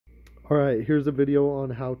Alright, here's a video on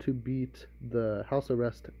how to beat the house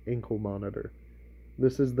arrest ankle monitor.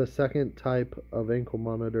 This is the second type of ankle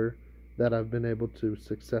monitor that I've been able to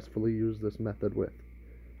successfully use this method with.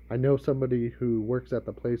 I know somebody who works at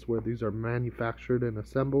the place where these are manufactured and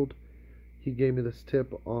assembled. He gave me this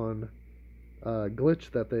tip on a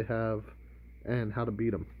glitch that they have and how to beat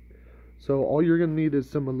them. So all you're going to need is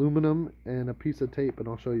some aluminum and a piece of tape, and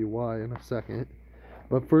I'll show you why in a second.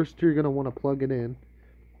 But first you're going to want to plug it in,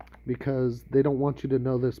 because they don't want you to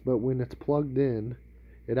know this, but when it's plugged in,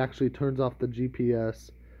 it actually turns off the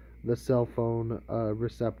GPS, the cell phone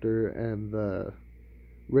receptor, and the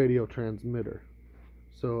radio transmitter.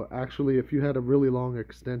 So actually, if you had a really long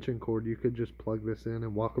extension cord, you could just plug this in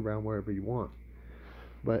and walk around wherever you want.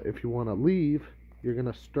 But if you want to leave, you're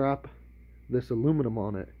going to strap this aluminum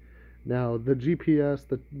on it. Now, the GPS,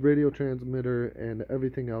 the radio transmitter, and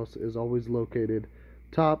everything else is always located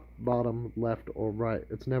top, bottom, left, or right.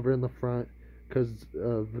 It's never in the front because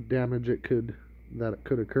of the damage that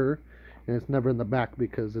could occur, and it's never in the back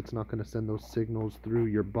because it's not going to send those signals through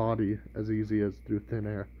your body as easy as through thin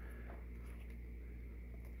air.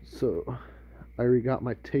 So I already got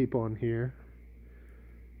my tape on here,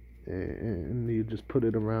 and you just put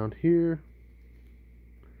it around here,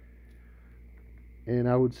 and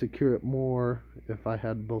I would secure it more if I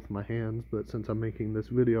had both my hands, but since I'm making this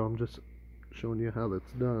video, I'm just showing you how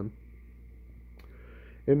that's done.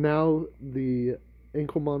 And now the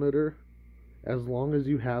ankle monitor, as long as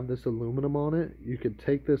you have this aluminum on it, you can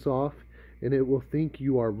take this off and it will think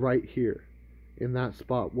you are right here in that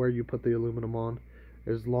spot where you put the aluminum on,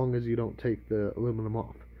 as long as you don't take the aluminum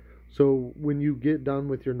off. So when you get done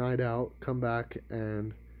with your night out, come back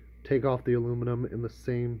and take off the aluminum in the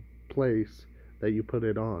same place that you put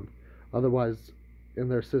it on. Otherwise, in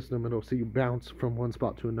their system, it'll see you bounce from one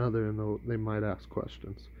spot to another, and they might ask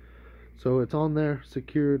questions. So it's on there,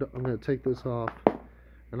 secured. I'm going to take this off,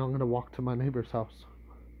 and I'm going to walk to my neighbor's house.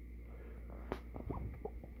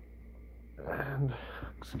 And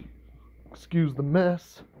excuse the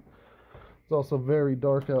mess. It's also very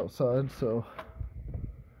dark outside, so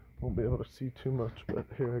won't be able to see too much, but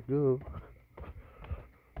here I go.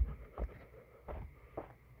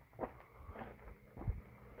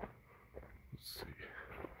 Let's see.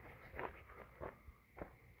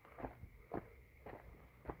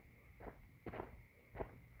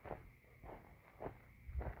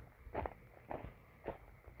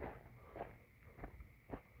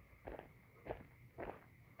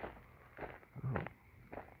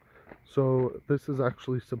 So this is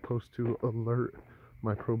actually supposed to alert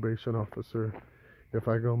my probation officer if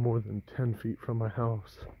I go more than 10 feet from my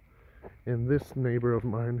house. And this neighbor of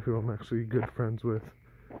mine, who I'm actually good friends with,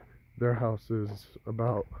 their house is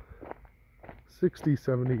about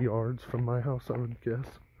 60-70 yards from my house, I would guess.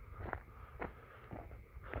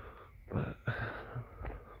 But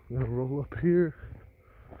I'm gonna roll up here,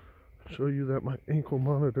 show you that my ankle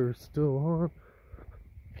monitor is still on,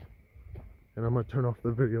 and I'm gonna turn off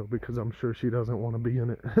the video because I'm sure she doesn't want to be in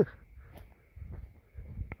it.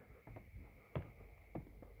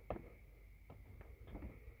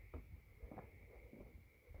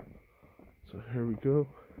 So here we go.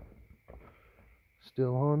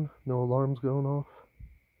 Still on, no alarms going off.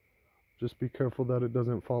 Just be careful that it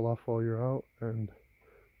doesn't fall off while you're out, and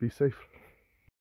be safe.